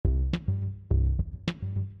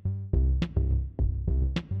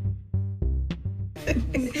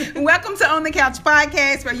Welcome to On the Couch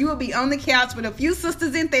podcast, where you will be on the couch with a few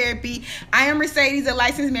sisters in therapy. I am Mercedes, a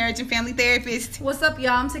licensed marriage and family therapist. What's up,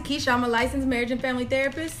 y'all? I'm Takesha. I'm a licensed marriage and family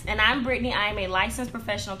therapist. And I'm Brittany. I am a licensed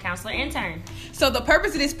professional counselor intern. So the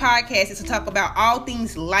purpose of this podcast is to talk about all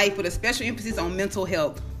things life with a special emphasis on mental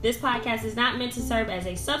health. This podcast is not meant to serve as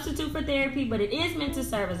a substitute for therapy, but it is meant to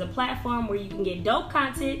serve as a platform where you can get dope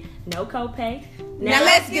content, no copay. Now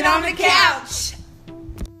let's get on the couch.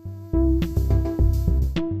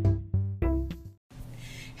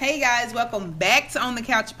 Hey guys, welcome back to On the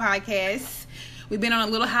Couch podcast. We've been on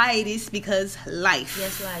a little hiatus because life.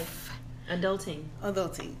 Yes, life. Adulting.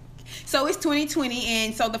 So it's 2020,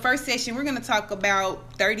 and so the first session we're going to talk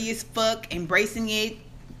about 30 as fuck, embracing it,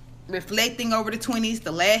 reflecting over the 20s,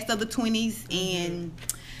 the last of the 20s, and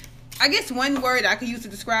I guess one word I could use to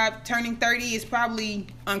describe turning 30 is probably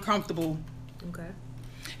uncomfortable. Okay.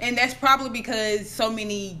 And that's probably because so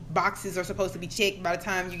many boxes are supposed to be checked by the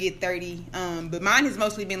time you get 30. But mine has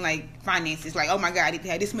mostly been like finances. Like, oh my God, I need to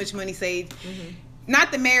have this much money saved. Mm-hmm.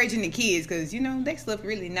 Not the marriage and the kids, because, you know, that stuff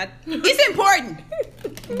really not... It's important.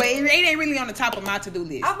 But it ain't really on the top of my to-do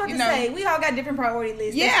list. I was about to say, we all got different priority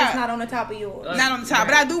lists. Yeah. It's just not on the top of yours. Not on the top. Right.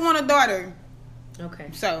 But I do want a daughter. Okay.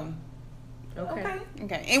 So...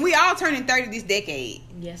 Okay. And we all turning 30 this decade.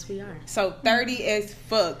 Yes, we are. So 30 as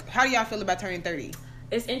fuck. How do y'all feel about turning 30?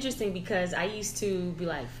 It's interesting because I used to be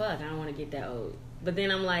like, fuck, I don't want to get that old. But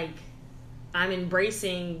then I'm like, I'm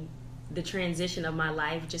embracing the transition of my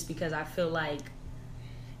life just because I feel like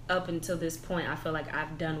up until this point, I feel like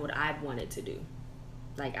I've done what I've wanted to do.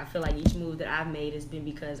 Like, I feel like each move that I've made has been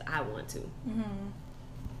because I want to. Mm-hmm.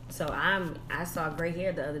 So I saw gray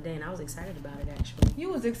hair the other day and I was excited about it, actually. You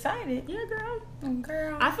was excited? Yeah, girl.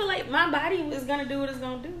 Girl. I feel like my body was going to do what it's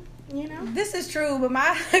going to do. You know, this is true, but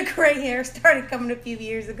my gray hair started coming a few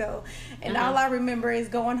years ago, and all I remember is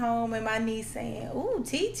going home and my niece saying, "Ooh,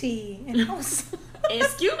 TT," and I was,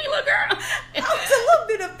 "Excuse me, little girl." I was a little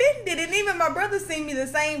bit offended, and even my brother seen me the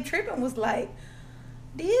same trip and was like,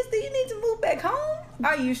 "Do you need to move back home?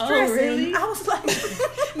 Are you stressing?" Oh, really? I was like, "Is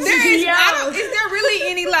there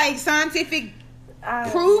really any like scientific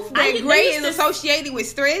proof that gray is associated with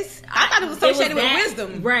stress?" I thought it was associated with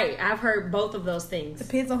wisdom. Right. I've heard both of those things.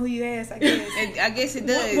 Depends on who you ask, I guess. I guess it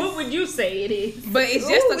does. What would you say it is? But it's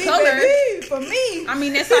just the color. Baby, for me. I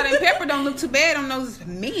mean, that salt and pepper don't look too bad on those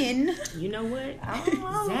men. You know what? I don't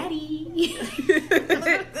know. Zaddy. It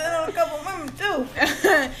look good on a couple of women, too.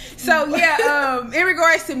 So, yeah, in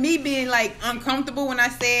regards to me being, like, uncomfortable when I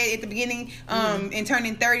said at the beginning, and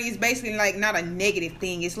turning 30 is basically, like, not a negative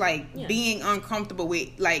thing. It's, like, being uncomfortable with,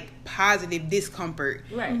 like, positive discomfort.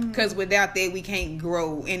 Right. Because without that, we can't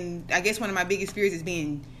grow. And I guess one of my biggest fears is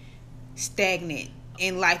being stagnant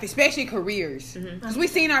in life, especially careers. Because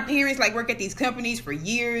we've seen our parents, like, work at these companies for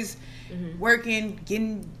years, working,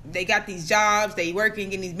 they got these jobs, they working,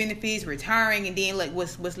 getting these benefits, retiring, and then, like,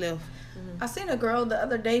 what's left? I seen a girl the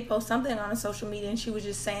other day post something on social media, and she was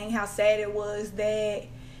just saying how sad it was that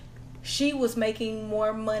she was making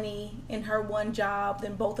more money in her one job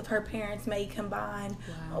than both of her parents made combined,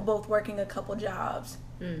 or both working a couple jobs.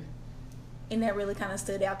 And that really kind of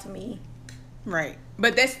stood out to me. Right.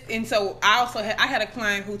 But so I had a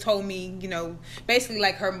client who told me, you know, basically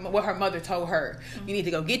like what her mother told her. You need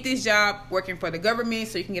to go get this job working for the government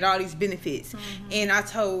so you can get all these benefits. And I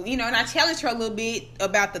told, and I challenged her a little bit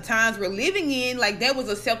about the times we're living in. Like, that was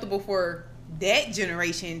acceptable for that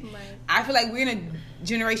generation. Right. I feel like we're in a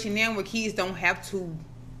generation now where kids don't have to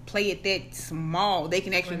play it that small. They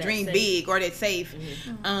can actually dream big or that safe.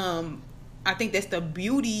 I think that's the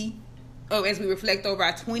beauty of, as we reflect over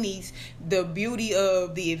our 20s, the beauty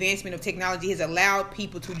of the advancement of technology has allowed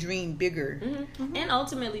people to dream bigger. And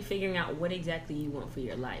ultimately figuring out what exactly you want for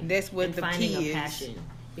your life. That's what the finding key a is. Passion.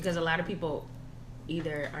 Because a lot of people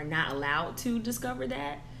either are not allowed to discover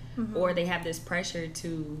that, or they have this pressure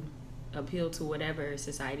to appeal to whatever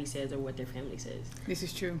society says or what their family says. This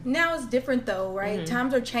is true. Now it's different though, right?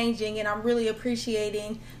 Times are changing, and I'm really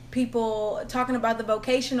appreciating people talking about the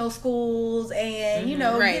vocational schools and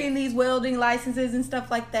getting these welding licenses and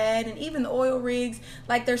stuff like that, and even the oil rigs.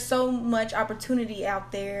 Like, there's so much opportunity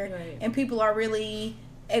out there, and people are really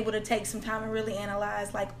able to take some time and really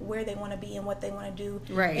analyze like where they want to be and what they want to do,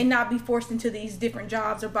 and not be forced into these different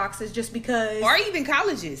jobs or boxes just because, or even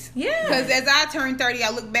colleges. Because as I turned 30, I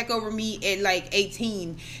look back over me at like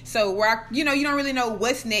 18. So where you don't really know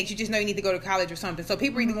what's next. You just know you need to go to college or something. So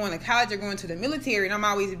people either going to college or going to the military. And I'm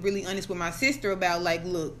always really honest with my sister about, like,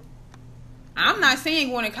 look, I'm not saying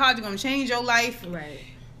going to college is going to change your life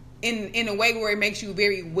in a way where it makes you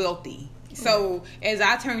very wealthy. So as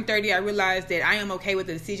I turned 30, I realized that I am okay with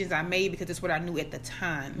the decisions I made because it's what I knew at the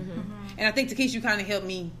time. And I think Takesha, you kind of helped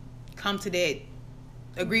me come to that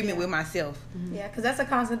agreement with myself. Yeah, because that's a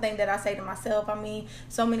constant thing that I say to myself. I mean,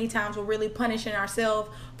 so many times we're really punishing ourselves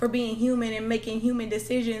for being human and making human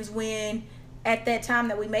decisions when at that time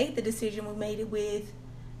that we made the decision, we made it with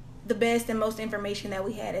the best and most information that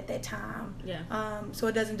we had at that time. So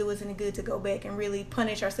it doesn't do us any good to go back and really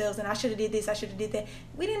punish ourselves and I should have did this, I should have did that.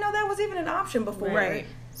 We didn't know that was even an option before. Right.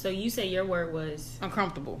 So you say your word was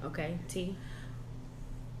uncomfortable. Okay. T?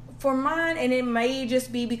 For mine, and it may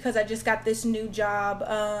just be because I just got this new job,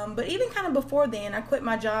 but even kind of before then, I quit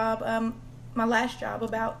my job, my last job,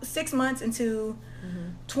 about 6 months into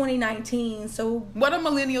 2019. So what a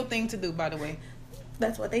millennial thing to do, by the way.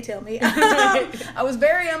 That's what they tell me. I was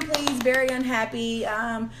very unpleased, very unhappy.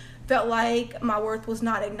 Felt like my worth was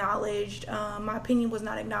not acknowledged. My opinion was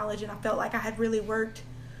not acknowledged, and I felt like I had really worked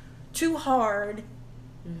too hard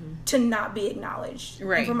to not be acknowledged,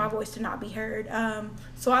 and for my voice to not be heard.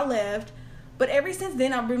 So I left. But ever since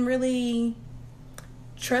then, I've been really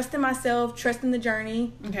trusting myself, trusting the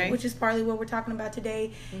journey, which is partly what we're talking about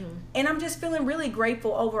today. And I'm just feeling really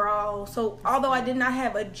grateful overall. So although I did not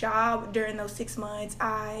have a job during those 6 months,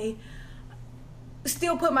 I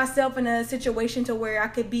still put myself in a situation to where I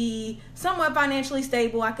could be somewhat financially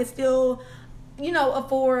stable. I could still,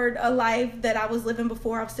 afford a life that I was living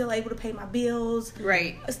before. I was still able to pay my bills.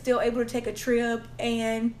 Right. Still able to take a trip.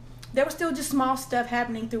 And there was still just small stuff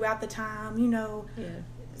happening throughout the time,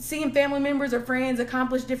 seeing family members or friends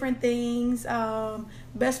accomplish different things.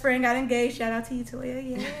 Best friend got engaged. Shout out to you, Toya.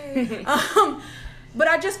 Yay. But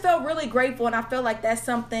I just felt really grateful, and I felt like that's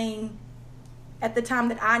something at the time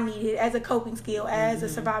that I needed as a coping skill, as a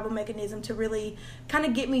survival mechanism to really kind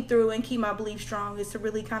of get me through and keep my belief strong, is to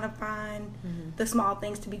really kind of find the small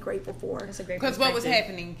things to be grateful for. That's a great perspective. Because what was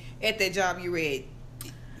happening at that job you read?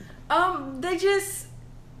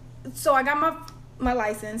 So I got my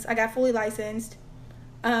license. I got fully licensed.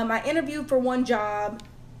 I interviewed for one job.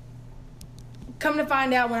 Come to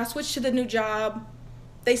find out, when I switched to the new job,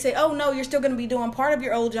 they say, oh no, you're still going to be doing part of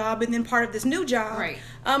your old job and then part of this new job. Right.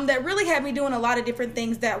 That really had me doing a lot of different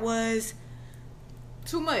things that was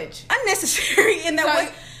too much, unnecessary, and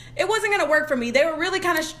it wasn't going to work for me. They were really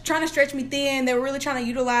kind of trying to stretch me thin. They were really trying to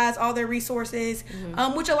utilize all their resources,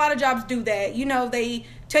 which a lot of jobs do that. They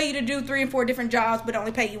tell you to do 3 and 4 different jobs but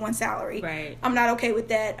only pay you one salary. Right. I'm not okay with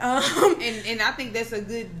that. And I think that's a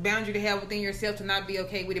good boundary to have within yourself, to not be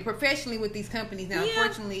okay with it professionally with these companies. Now,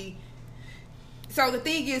 unfortunately, so the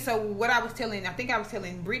thing is, what I think I was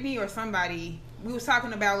telling Brittany or somebody, we was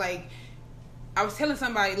talking about, I was telling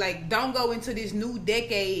somebody, don't go into this new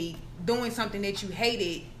decade doing something that you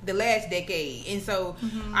hated the last decade. And so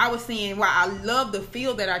I was saying, while I love the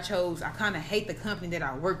field that I chose, I kind of hate the company that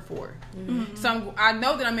I work for. So I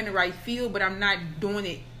know that I'm in the right field, but I'm not doing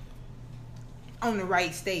it on the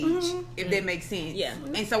right stage, if that makes sense. Yeah.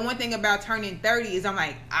 And so one thing about turning 30 is I'm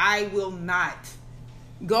like, I will not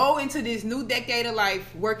go into this new decade of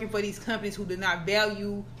life working for these companies who do not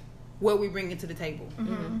value what we bring into the table.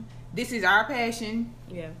 This is our passion.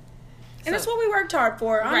 Yeah. And that's what we worked hard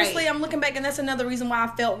for. Honestly, I'm looking back, and that's another reason why I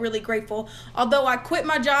felt really grateful. Although I quit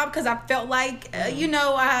my job because I felt like,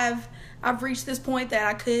 I've reached this point that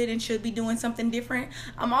I could and should be doing something different.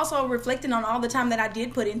 I'm also reflecting on all the time that I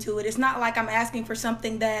did put into it. It's not like I'm asking for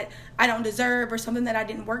something that I don't deserve or something that I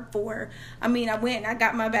didn't work for. I mean, I went and I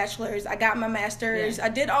got my bachelor's, I got my master's, I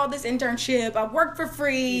did all this internship, I worked for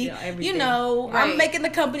free, I'm making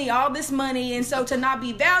the company all this money, and so to not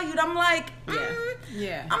be valued, I'm like,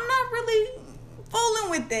 I'm not really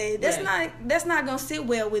fooling with it. That's not gonna sit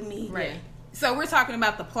well with me. Right. So we're talking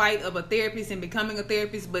about the plight of a therapist and becoming a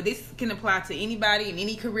therapist, but this can apply to anybody in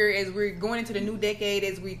any career as we're going into the new decade,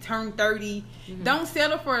 as we turn 30. Don't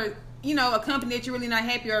settle for, a company that you're really not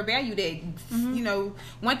happy or valued at.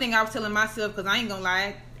 One thing I was telling myself, because I ain't gonna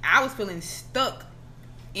lie, I was feeling stuck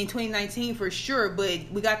in 2019 for sure,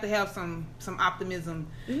 but we got to have some optimism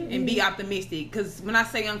and be optimistic. Because when I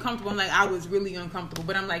say uncomfortable, I'm like, I was really uncomfortable,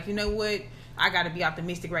 but I'm like, you know what? I got to be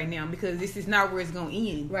optimistic right now, because this is not where it's going to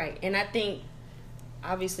end. Right. And I think,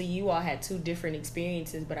 obviously, you all had 2 different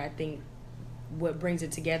experiences, but I think what brings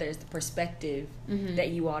it together is the perspective that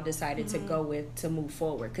you all decided to go with to move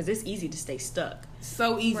forward. Because it's easy to stay stuck.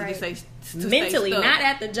 So easy to stay mentally, stuck. not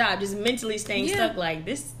at the job, just mentally staying stuck. Like,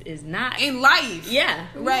 this is not in life. Yeah,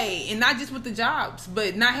 right. And not just with the jobs,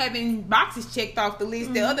 but not having boxes checked off the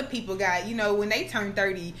list that other people got. When they turn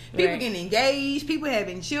 30, people getting engaged, people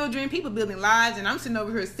having children, people building lives, and I'm sitting over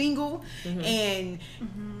here single and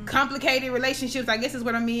complicated relationships, I guess is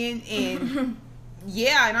what I'm in. And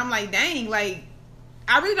and I'm like, dang, like,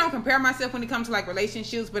 I really don't compare myself when it comes to like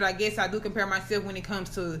relationships, but I guess I do compare myself when it comes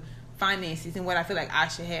to finances and what I feel like I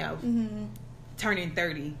should have turning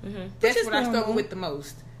 30. That's what I struggle with the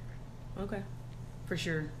most. Okay. For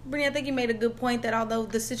sure. Brittany, I think you made a good point that although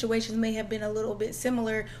the situations may have been a little bit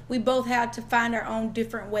similar, we both had to find our own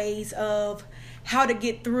different ways of how to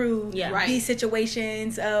get through these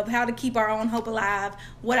situations, of how to keep our own hope alive.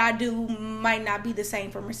 What I do might not be the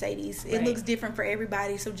same for Mercedes. It looks different for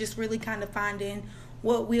everybody. So just really kind of finding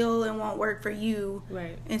what will and won't work for you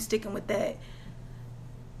and sticking with that.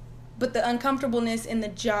 But the uncomfortableness in the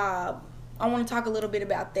job, I want to talk a little bit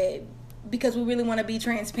about that because we really want to be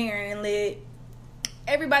transparent and let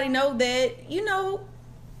everybody know that, you know,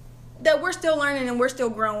 that we're still learning and we're still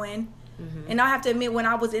growing. And I have to admit, when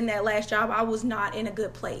I was in that last job, I was not in a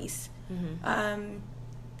good place.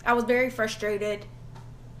 I was very frustrated.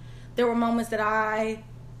 There were moments that I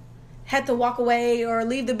had to walk away or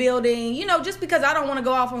leave the building, you know, just because I don't want to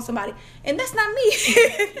go off on somebody. And that's not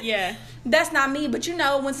me. That's not me. But, you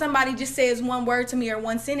know, when somebody just says one word to me or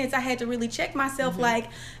one sentence, I had to really check myself like,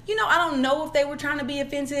 you know, I don't know if they were trying to be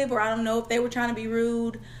offensive or I don't know if they were trying to be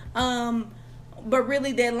rude. But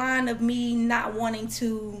really that line of me not wanting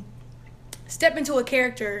to step into a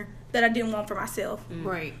character that I didn't want for myself.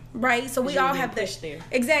 Right. So we all have that.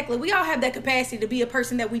 Exactly. We all have that capacity to be a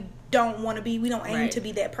person that we don't want to be. We don't aim to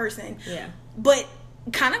be that person. But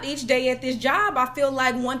kind of each day at this job, I feel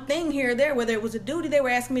like one thing here or there, whether it was a duty they were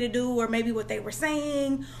asking me to do or maybe what they were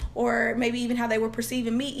saying or maybe even how they were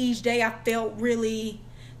perceiving me each day, I felt really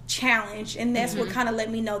challenged. And that's what kind of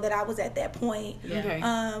let me know that I was at that point.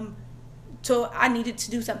 So I needed to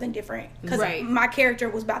do something different because my character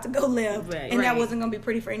was about to go left, and that wasn't going to be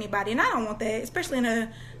pretty for anybody. And I don't want that, especially in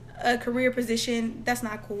a career position. That's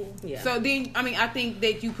not cool. So then, I mean, I think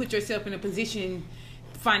that you put yourself in a position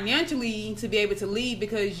financially to be able to leave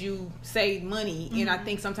because you saved money, and I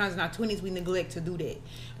think sometimes in our 20s we neglect to do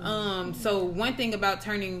that. So one thing about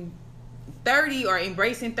turning 30 or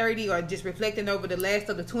embracing 30 or just reflecting over the last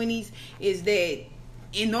of the 20s is that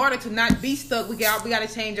in order to not be stuck, we got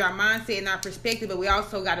to change our mindset and our perspective, but we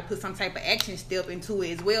also got to put some type of action step into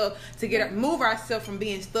it as well to move ourselves from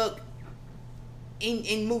being stuck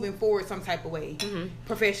in moving forward some type of way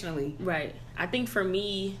professionally. I think for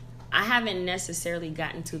me, I haven't necessarily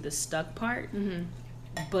gotten to the stuck part,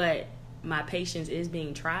 but my patience is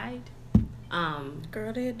being tried.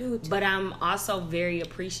 Girl, they do it too. But I'm also very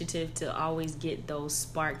appreciative to always get those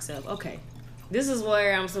sparks of, okay, this is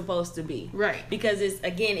where I'm supposed to be. Because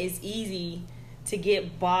it's easy to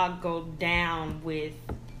get bogged down with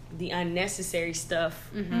the unnecessary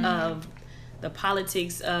stuff of the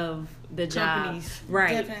politics of the companies. Job.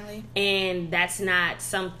 Definitely. And that's not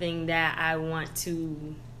something that I want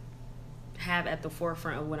to have at the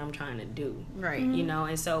forefront of what I'm trying to do. You know,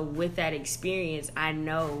 and so with that experience, I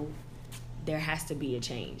know there has to be a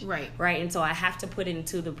change. And so I have to put it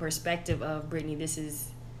into the perspective of, Brittany, this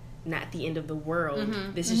is not the end of the world.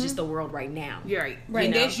 This is just the world right now.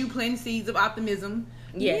 And that's you planting seeds of optimism.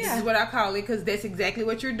 This is what I call it, because that's exactly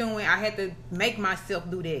what you're doing. I had to make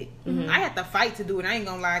myself do that. I had to fight to do it. I ain't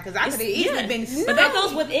gonna lie, because I could have easily been. But that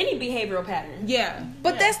goes with any behavioral pattern.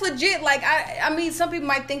 But that's legit. Like I mean, some people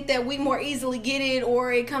might think that we more easily get it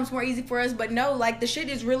or it comes more easy for us, but no. Like the shit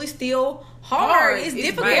is really still hard. It's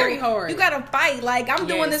difficult. Very hard. You gotta fight. Like I'm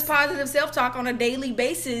doing this positive self-talk on a daily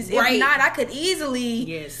basis. If not, I could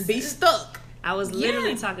easily be stuck. I was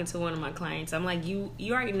literally talking to one of my clients. I'm like, you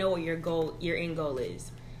already know what your end goal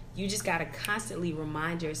is. You just gotta constantly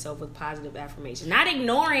remind yourself with positive affirmation, not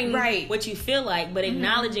ignoring what you feel like, but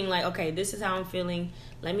acknowledging like, okay, this is how I'm feeling.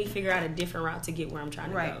 Let me figure out a different route to get where I'm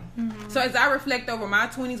trying to go. So as I reflect over my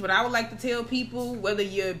 20s, what I would like to tell people, whether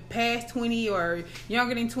you're past 20 or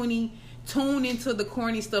younger than 20, tune into the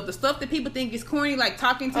corny stuff. The stuff that people think is corny, like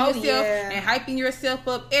talking to yourself and hyping yourself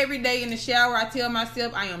up every day in the shower. I tell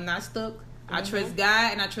myself I am not stuck. I trust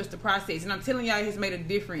God and I trust the process. And I'm telling y'all, it has made a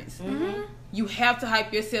difference. You have to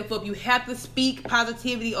hype yourself up. You have to speak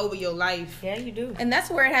positivity over your life. Yeah, you do. And that's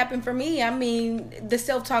where it happened for me. I mean, the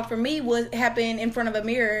self-talk for me happened in front of a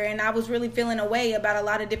mirror, and I was really feeling a way about a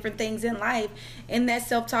lot of different things in life. And that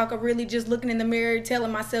self-talk of really just looking in the mirror,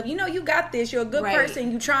 telling myself, you know, you got this. You're a good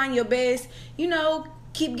person. You trying your best. You know,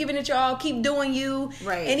 keep giving it your all. Keep doing you.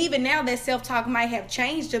 And even now, that self-talk might have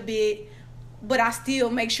changed a bit, but I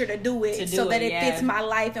still make sure to do it so that it fits my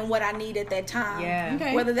life and what I need at that time.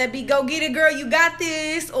 Whether that be, go get it, girl, you got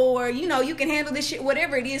this, or, you know, you can handle this shit,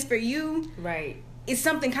 whatever it is for you. It's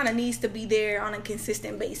something kind of needs to be there on a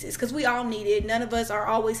consistent basis, because we all need it. None of us are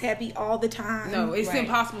always happy all the time. No, it's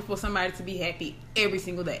impossible for somebody to be happy every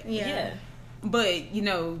single day. But, you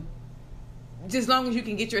know, just as long as you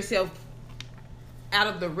can get yourself out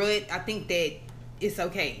of the rut, I think that it's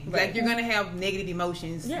okay. Right. Like, you're gonna have negative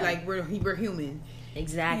emotions. Yeah. Like, we're human.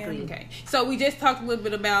 Exactly. Yeah. Okay. So we just talked a little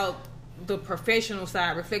bit about the professional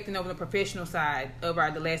side, reflecting over the professional side of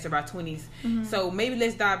the last of our 20s. Mm-hmm. So maybe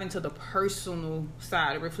let's dive into the personal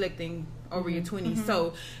side of reflecting over your 20s. Mm-hmm.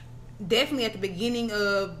 So definitely at the beginning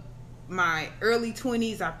of my early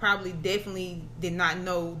 20s, I definitely did not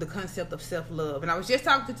know the concept of self-love. And I was just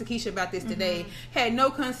talking to Takesha about this today. Had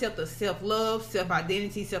no concept of self-love,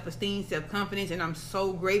 self-identity, self-esteem, self-confidence. And I'm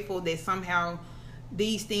so grateful that somehow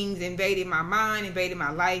these things invaded my mind, invaded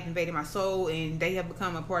my life, invaded my soul, and they have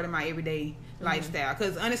become a part of my everyday lifestyle.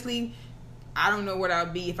 Because honestly, I don't know what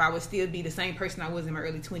I'd be if I would still be the same person I was in my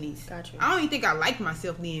early 20s. Gotcha. I don't even think I liked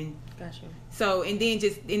myself then. Gotcha. So, and then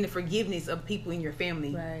just in the forgiveness of people in your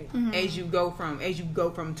family, right? As you go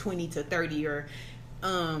from 20 to 30, or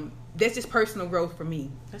that's just personal growth for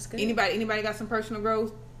me. That's good. Anybody got some personal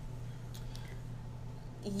growth?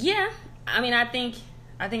 Yeah, I mean, I think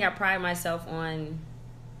I pride myself on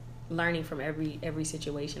learning from every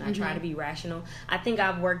situation. I try to be rational. I think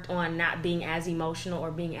I've worked on not being as emotional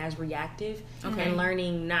or being as reactive, and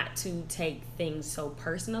learning not to take things so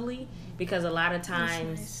personally, because a lot of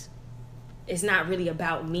times it's not really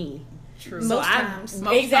about me. True. So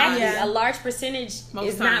a large percentage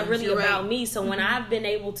is not really about me. So when I've been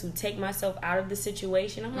able to take myself out of the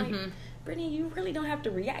situation, I'm like, Brittany, you really don't have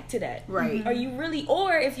to react to that, right?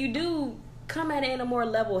 Or if you do, come at it in a more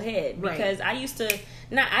level head, because I used to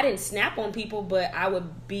I didn't snap on people, but I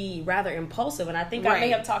would be rather impulsive, and I think I may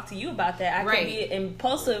have talked to you about that. I could be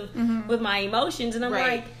impulsive with my emotions, and I'm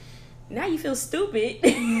like, now you feel stupid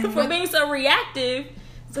for being so reactive,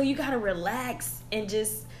 so you gotta relax and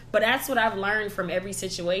just. But that's what I've learned from every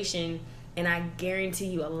situation, and I guarantee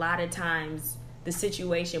you a lot of times the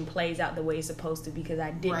situation plays out the way it's supposed to, because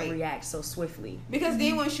I didn't react so swiftly. Because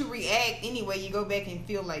then once you react anyway, you go back and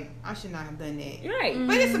feel like, I should not have done that. Right.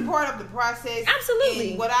 But it's a part of the process. Absolutely.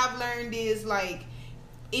 And what I've learned is, like,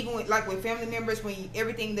 even with family members, when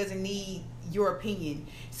everything doesn't need your opinion.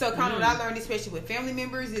 So kind of what I learned, especially with family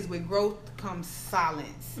members, is with growth comes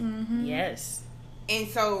silence. Yes. And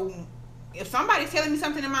so if somebody's telling me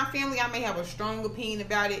something in my family, I may have a strong opinion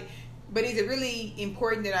about it. But is it really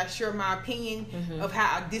important that I share my opinion of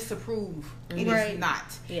how I disapprove? It is not.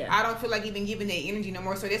 Yeah. I don't feel like even giving that energy no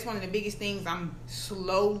more. So that's one of the biggest things I'm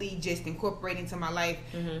slowly just incorporating into my life.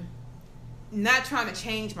 Not trying to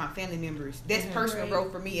change my family members. That's personal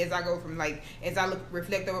growth for me as I go from, like, as I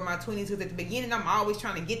reflect over my 20s. Because at the beginning, I'm always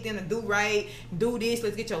trying to get them to do right, do this,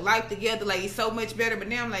 let's get your life together. Like, it's so much better. But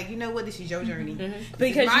now I'm like, you know what? This is your journey.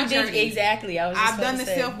 Because you did exactly. I've done the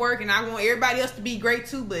self work, and I want everybody else to be great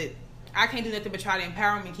too. But I can't do nothing but try to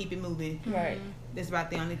empower them and keep it moving. Right. That's about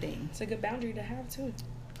the only thing. It's a good boundary to have too.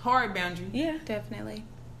 Hard boundary. Yeah, definitely.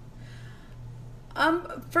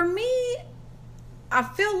 For me, I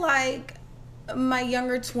feel like my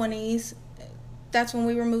younger 20s, that's when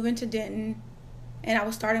we were moving to Denton, and I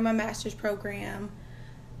was starting my master's program.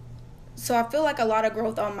 So I feel like a lot of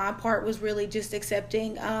growth on my part was really just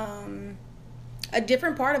accepting a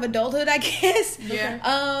different part of adulthood, I guess. Yeah.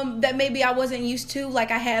 That maybe I wasn't used to.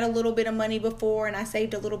 Like, I had a little bit of money before, and I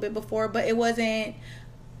saved a little bit before, but it wasn't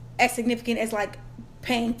as significant as, like,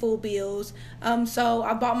 paying full bills. So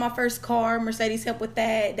I bought my first car. Mercedes helped with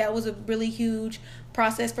that. That was a really huge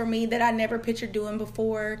process for me that I never pictured doing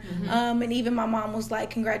before. And even my mom was like,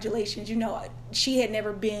 congratulations. You know, she had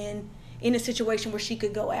never been in a situation where she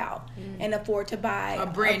could go out and afford to buy a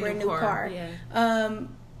brand new car. Yeah.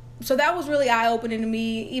 So that was really eye-opening to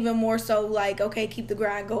me, even more so, like, okay, keep the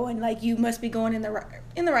grind going. Like, you must be going in the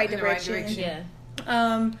right direction.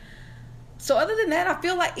 Yeah. So other than that, I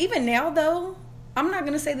feel like even now, though, I'm not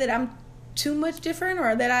going to say that I'm too much different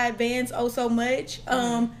or that I advance so much.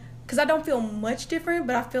 Because I don't feel much different,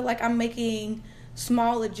 but I feel like I'm making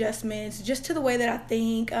small adjustments just to the way that I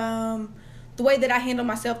think, the way that I handle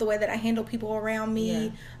myself, the way that I handle people around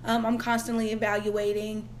me. Yeah. I'm constantly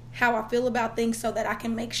evaluating how I feel about things so that I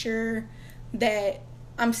can make sure that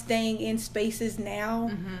I'm staying in spaces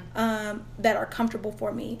now that are comfortable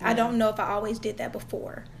for me. I don't know if I always did that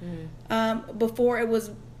before. Before it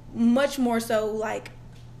was much more so like,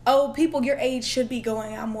 oh, people your age should be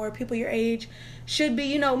going out more. People your age should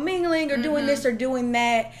be, mingling or doing this or doing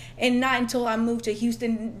that. And not until I moved to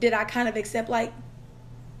Houston did I kind of accept, like,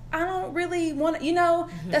 I don't really want to,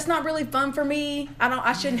 that's not really fun for me.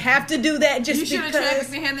 I shouldn't have to do that just because. You sure traffic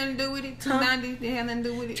didn't have nothing to do with it? 290 didn't have nothing to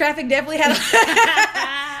do with it? Traffic definitely had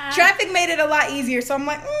traffic made it a lot easier. So I'm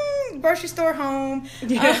like, grocery store, home.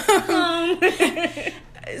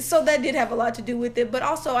 So that did have a lot to do with it. But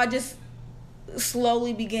also I just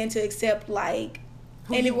slowly began to accept, like,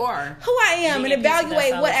 who you are, who I am, and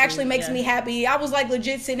evaluate what actually makes me happy. I was like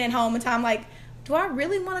legit sitting at home and time like, do I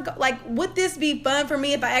really want to go? Like, would this be fun for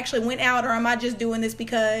me if I actually went out, or am I just doing this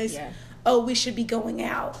because we should be going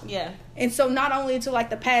out? Yeah. And so not only until like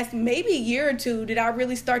the past maybe a year or two did I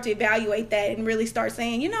really start to evaluate that and really start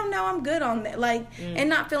saying, no, I'm good on that. Like, and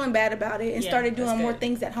not feeling bad about it, and started doing more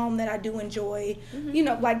things at home that I do enjoy,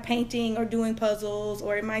 like painting or doing puzzles,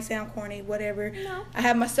 or it might sound corny, whatever. No. I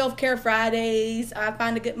have my self-care Fridays. I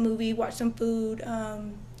find a good movie, watch some food,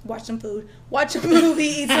 watch a movie,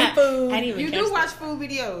 eat some food. You do watch food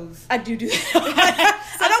videos. I do that.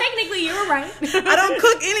 So technically you were right. I don't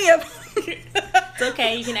cook any of them. It's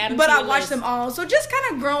okay, you can add them but to I watch them all. So just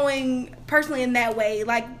kind of growing personally in that way,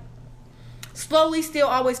 like slowly still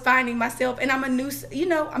always finding myself. And I'm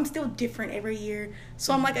I'm still different every year.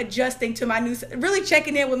 So I'm like adjusting to my new, really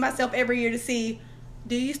checking in with myself every year to see,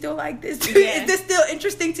 do you still like this? Is this still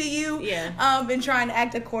interesting to you? Yeah. And trying to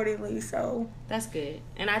act accordingly. So that's good.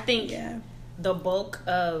 And I think the bulk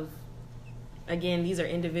of, again, these are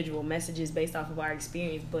individual messages based off of our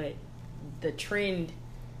experience, but the trend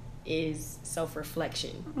is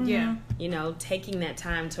self-reflection. Mm-hmm. Yeah. Taking that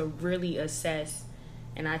time to really assess.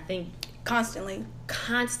 And I think constantly.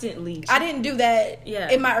 I didn't do that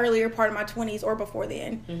in my earlier part of my 20s or before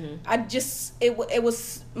then. Mm-hmm. I just it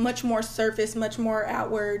was much more surface, much more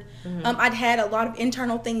outward. Mm-hmm. I'd had a lot of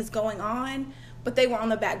internal things going on, but they were on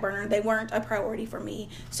the back burner. They weren't a priority for me.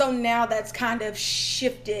 So now that's kind of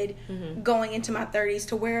shifted going into my 30s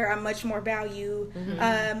to where I much more value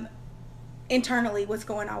internally what's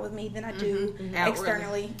going on with me than I do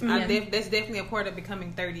externally. That's definitely a part of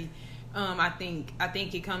becoming 30. I think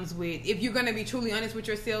it comes with, if you're going to be truly honest with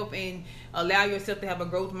yourself and allow yourself to have a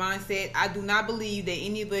growth mindset. I do not believe that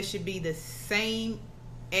any of us should be the same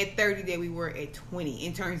at 30 that we were at 20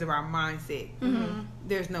 in terms of our mindset. Mm-hmm.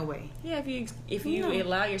 There's no way. Yeah, if you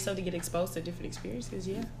allow yourself to get exposed to different experiences,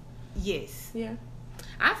 Yes. Yeah.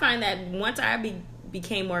 I find that once I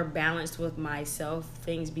became more balanced with myself,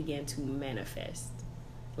 things began to manifest.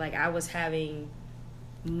 Like, I was having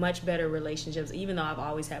much better relationships, even though I've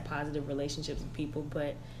always had positive relationships with people.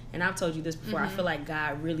 And I've told you this before, I feel like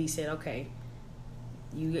God really said, okay,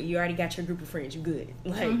 you already got your group of friends, you good.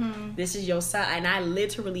 Like, this is your side. And I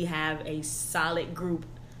literally have a solid group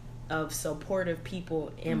of supportive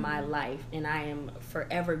people in my life, and I am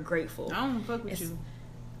forever grateful. I don't fuck with you.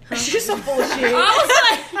 She's so full of shit. I was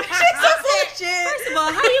like, she's so full of shit. First of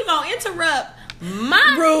all, how you gonna interrupt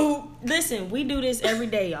my rude? Listen, we do this every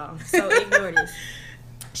day, y'all. So ignore this.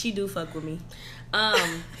 She do fuck with me.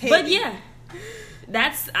 But yeah,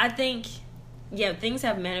 I think things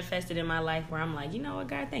have manifested in my life where I'm like, you know what,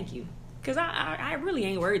 God, thank you. Because I really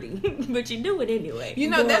ain't worthy. But you do it anyway.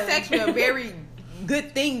 That's actually a very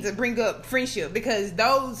good thing to bring up friendship, because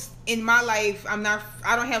those in my life, I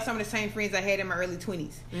don't have some of the same friends I had in my early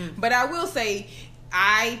 20s. But I will say,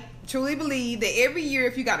 I truly believe that every year,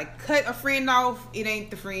 if you got to cut a friend off, it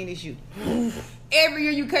ain't the friend, it's you. Every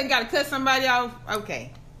year you got to cut somebody off,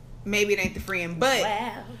 okay, maybe it ain't the friend. But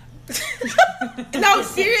wow. No,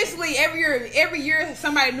 seriously, every year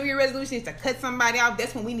somebody New Year resolution is to cut somebody off.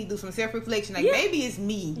 That's when we need to do some self-reflection. Like, maybe it's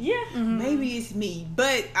me. Maybe it's me.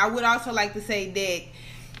 But I would also like to say that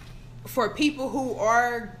for people who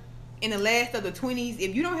are in the last of the 20s,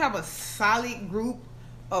 if you don't have a solid group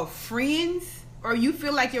of friends, or you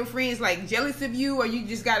feel like your friends like jealous of you, or you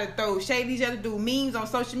just gotta throw shade at each other, do memes on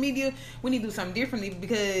social media, we need to do something differently,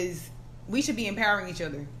 because we should be empowering each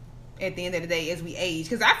other at the end of the day as we age.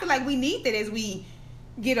 Because I feel like we need that as we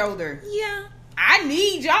get older. Yeah. I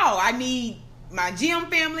need y'all. I need my gym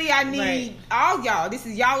family. I need all y'all.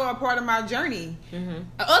 Y'all are a part of my journey.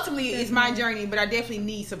 Ultimately, it's my journey, but I definitely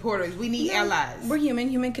need supporters. We need allies. We're human.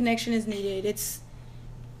 Human connection is needed. It's,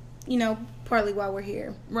 partly why we're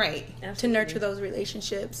here. Right. Absolutely. To nurture those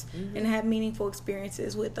relationships and have meaningful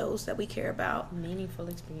experiences with those that we care about. Meaningful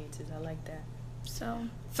experiences. I like that. So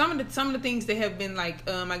some of the things that have been like,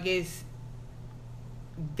 I guess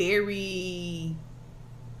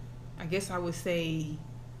I would say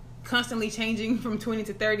constantly changing from 20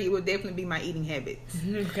 to 30, it would definitely be my eating habits.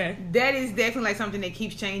 Okay. That is definitely like something that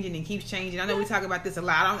keeps changing and keeps changing. I know we talk about this a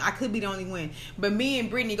lot. I could be the only one, but me and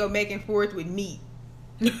Brittany go back and forth with meat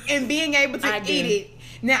and being able to eat it.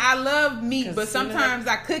 Now, I love meat, but sometimes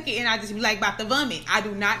I cook it and I just be like about to vomit. I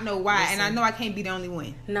do not know why. Listen, and I know I can't be the only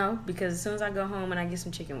one. No, because as soon as I go home and I get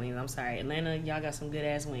some chicken wings, I'm sorry, Atlanta, y'all got some good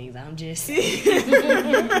ass wings. I'm just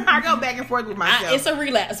I go back and forth with myself. It's a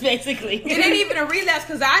relapse, basically. It ain't even a relapse,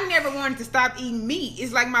 because I never wanted to stop eating meat.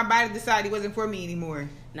 It's like my body decided it wasn't for me anymore.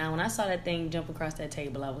 Now, when I saw that thing jump across that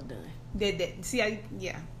table, I was done.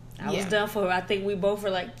 I was done for. I think we both were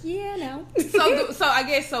like, yeah, no. So I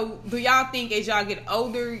guess, do y'all think as y'all get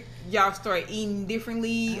older, y'all start eating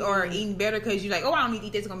differently or eating better because you're like, oh, I don't need to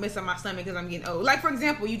eat this, it's gonna mess up my stomach because I'm getting old? Like, for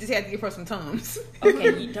example, you just had to give her some Tums.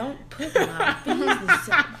 Okay, you don't put my business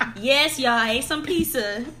up. Yes, y'all, I ate some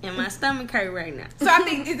pizza and my stomach hurt right now. So I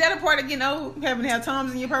think, is that a part of getting old, having to have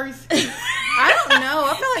Tums in your purse? I don't know.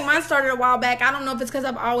 I feel like mine started a while back. I don't know if it's because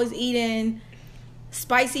I've always eaten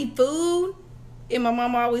spicy food. And my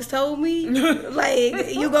mama always told me,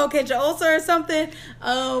 like, you go catch an ulcer or something.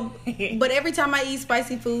 But every time I eat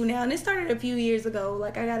spicy food now, and it started a few years ago,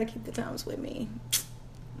 like, I got to keep the Tums with me.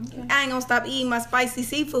 Okay. I ain't going to stop eating my spicy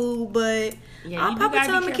seafood, but I'll pop a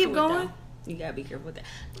Tum and keep going. You got to be careful with that.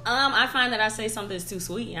 I find that I say something's too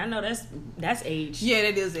sweet. I know that's age. Yeah,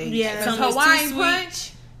 that is age. Yeah. Hawaiian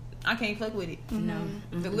Punch, I can't fuck with it. Mm-hmm. No.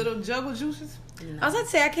 Mm-hmm. The little juggle juices. No. I was about to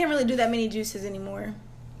say, I can't really do that many juices anymore.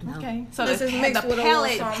 No. Okay, so the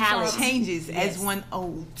palate changes as one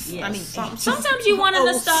olds. Yes. I mean, sometimes you want a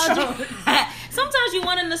nostalgic. Sometimes you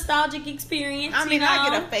want a nostalgic experience. I mean, I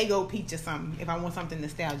get a Faygo peach or something if I want something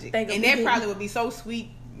nostalgic, and that probably would be so sweet.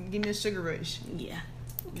 Give me a sugar rush. Yeah.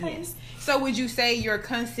 Okay. Yes. So, would you say your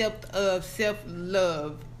concept of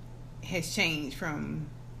self-love has changed from?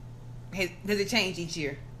 Does it change each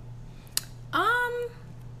year?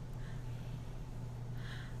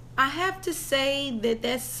 I have to say that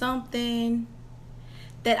that's something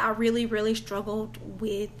that I really, really struggled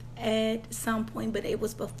with at some point, but it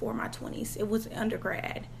was before my 20s. It was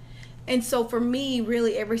undergrad. And so for me,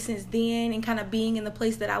 really, ever since then, and kind of being in the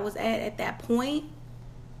place that I was at that point,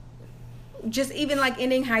 just even like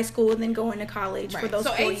ending high school and then going to college for those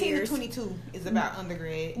 4 years. So 18 to 22 is about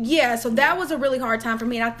undergrad. Yeah, so that was a really hard time for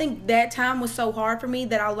me. And I think that time was so hard for me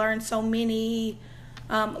that I learned so many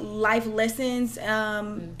life lessons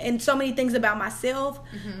and so many things about myself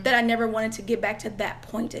that I never wanted to get back to that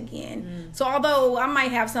point again. So although I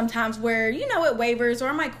might have some times where, it wavers, or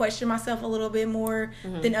I might question myself a little bit more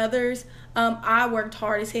than others, I worked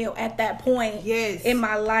hard as hell at that point in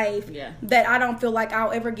my life that I don't feel like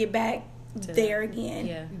I'll ever get back there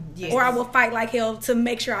again. Yes. Or I will fight like hell to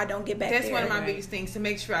make sure I don't get back That's there. one of my biggest things, to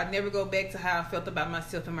make sure I never go back to how I felt about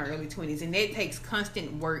myself in my early 20s. And that takes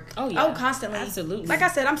constant work. Oh, constantly. Absolutely. Like I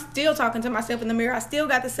said, I'm still talking to myself in the mirror. I still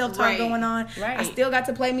got the self-talk going on. Right. I still got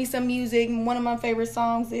to play me some music. One of my favorite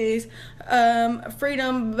songs is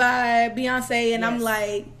Freedom by Beyonce. And I'm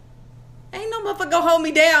like, ain't no motherfucker gonna hold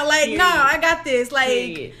me down. Like, no, I got this.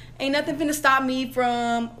 Like, ain't nothing finna stop me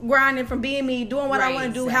from grinding, from being me, doing what I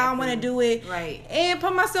want to do, how I want to do it, and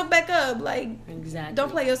put myself back up. Like, don't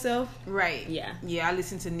play yourself. Right. Yeah. I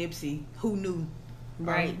listened to Nipsey. Who knew?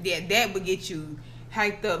 Right. That would get you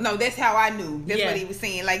hyped up. No, that's how I knew. That's what he was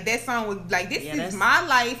saying. Like, that song was like, this is my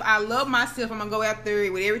life. I love myself. I'm gonna go after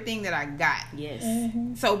it with everything that I got. Yes.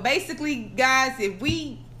 So basically, guys,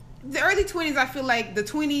 the early 20s, I feel like the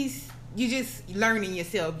 20s, you just learning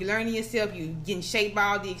yourself. You're learning yourself. You getting shaped by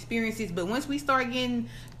all the experiences. But once we start getting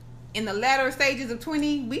in the latter stages of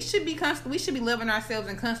 20, we should be loving ourselves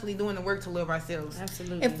and constantly doing the work to love ourselves.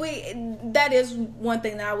 Absolutely. That is one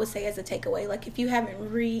thing that I would say as a takeaway. Like, if you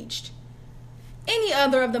haven't reached any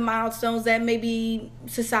other of the milestones that maybe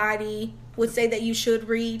society would say that you should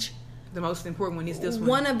reach, the most important one is this one.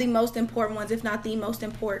 One of the most important ones, if not the most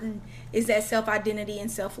important, is that self-identity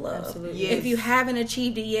and self-love. Absolutely. Yes. If you haven't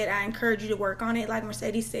achieved it yet, I encourage you to work on it. Like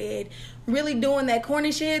Mercedes said, really doing that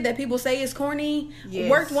corny shit that people say is corny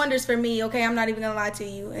worked wonders for me. Okay, I'm not even gonna lie to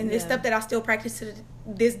you. And it's stuff that I still practice to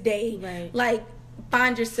this day. Right. Like,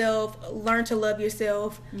 find yourself, learn to love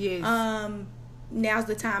yourself. Yes. Now's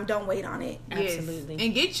the time. Don't wait on it. Yes. Absolutely.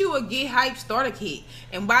 And get you a Get Hype starter kit.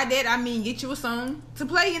 And by that, I mean get you a song to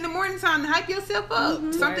play in the morning time to hype yourself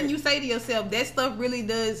up. Something you say to yourself. That stuff really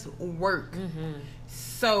does work.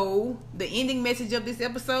 So, the ending message of this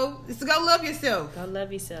episode is to go love yourself. Go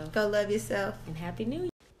love yourself. Go love yourself. And Happy New Year.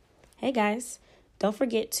 Hey, guys. Don't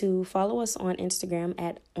forget to follow us on Instagram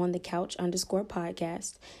at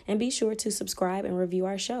onthecouch_podcast. And be sure to subscribe and review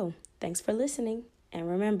our show. Thanks for listening. And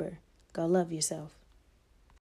remember, go love yourself.